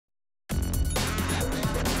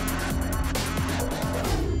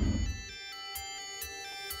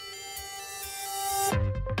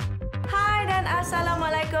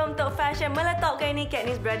Assalamualaikum untuk Fesyen MeleTOP kali ini.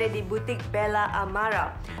 Keknis berada di butik Bella Amara.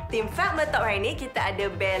 Tim Fab MeleTOP hari ini kita ada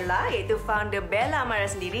Bella, iaitu founder Bella Amara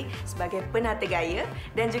sendiri sebagai penata gaya,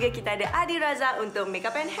 dan juga kita ada Adi Raza untuk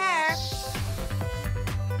makeup and hair.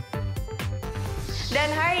 Dan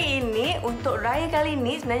hari ini, untuk raya kali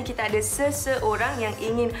ini, sebenarnya kita ada seseorang yang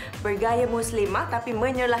ingin bergaya muslimah tapi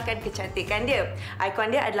menyerlahkan kecantikan dia. Ikon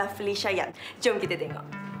dia adalah Fesyen. Jom kita tengok.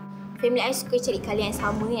 Family I suka cari colour yang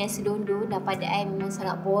sama, yang sedondon, dan pada I memang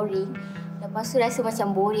sangat boring. Lepas tu rasa macam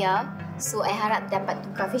boria. So, I harap dapat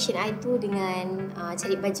tukar fashion I tu dengan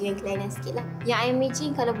cari baju yang kelainan sikit lah. Yang I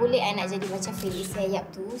imagine kalau boleh, I nak jadi macam Fesyen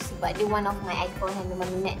tu sebab dia one of my icon yang memang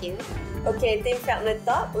minat dia. Okey, tim Fab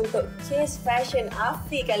MeleTOP untuk case fashion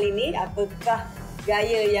Affy kali ni, apakah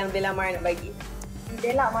gaya yang Bella Amara nak bagi?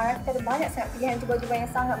 Bella Amara kita ada banyak sangat pilihan baju-baju yang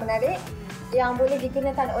sangat menarik yang boleh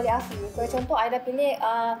digunakan oleh Affy. Kalau contoh, I dah pilih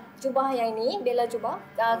jubah yang ini, Bella jubah.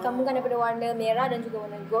 Gabungan daripada warna merah dan juga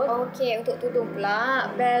warna gold. Okey, untuk tudung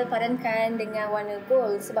pula, Bella padankan dengan warna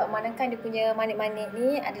gold sebab manakan dia punya manik-manik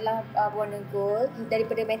ni adalah warna gold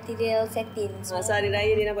daripada material satin. So hari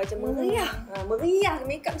raya dia nampak macam meriah. Meriah.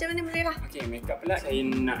 Makeup macam mana meriah? Okey, makeup pula saya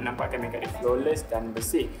nak nampakkan makeup dia flawless dan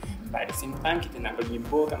bersih. But at the same time, kita nak bagi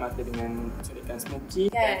bow kat mata dengan sulitan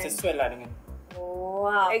smoky dan sesuai lah dengan.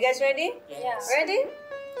 Wow. Are you guys ready? Yes. Ready?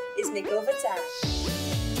 It's makeover time.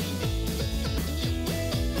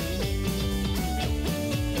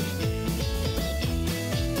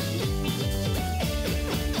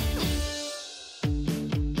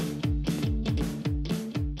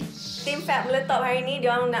 Tim Fab MeleTOP hari ni,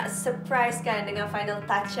 diorang nak surprise kan dengan final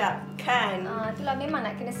touch up kan? Itulah, memang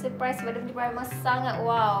nak kena surprise sebab dia memang sangat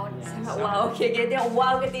wow. Sangat wow. Okay, kita tengok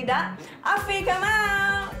wow ke tidak. Affy, come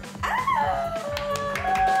out!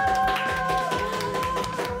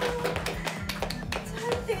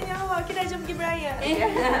 Cantiknya awak. Kita jom pergi beraya.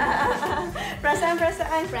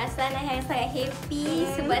 Perasaan-perasaan? Perasaan I yang sangat happy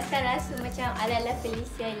sebab sekarang rasa macam ala-ala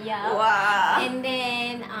Fesyen ya. Wow. And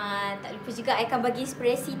then tak lupa juga I akan bagi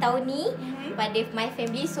inspirasi tahun ni pada my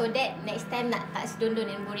family so that next time nak tak sedondon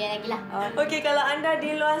dan boria lagi lah. Okey, kalau anda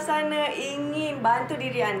di luar sana ingin bantu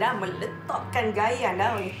diri anda meletopkan gaya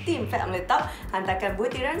anda oleh tim Fab MeleTOP, hantarkan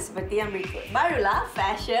butiran seperti yang berikut. Barulah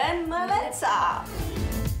Fesyen MeleTOP.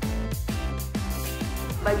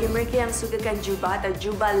 Bagi mereka yang sukakan jubah atau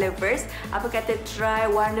jubah lovers, apa kata try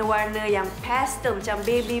warna-warna yang pastel macam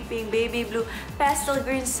baby pink, baby blue, pastel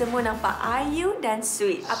green, semua nampak ayu dan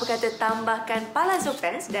sweet. Apa kata tambahkan palazzo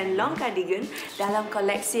pants dan long cardigan dalam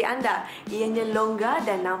koleksi anda. Ianya longgar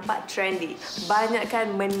dan nampak trendy.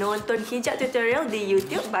 Banyakkan menonton hijab tutorial di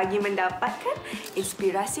YouTube bagi mendapatkan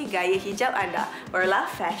inspirasi gaya hijab anda. Barulah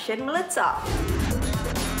Fesyen MeleTOP.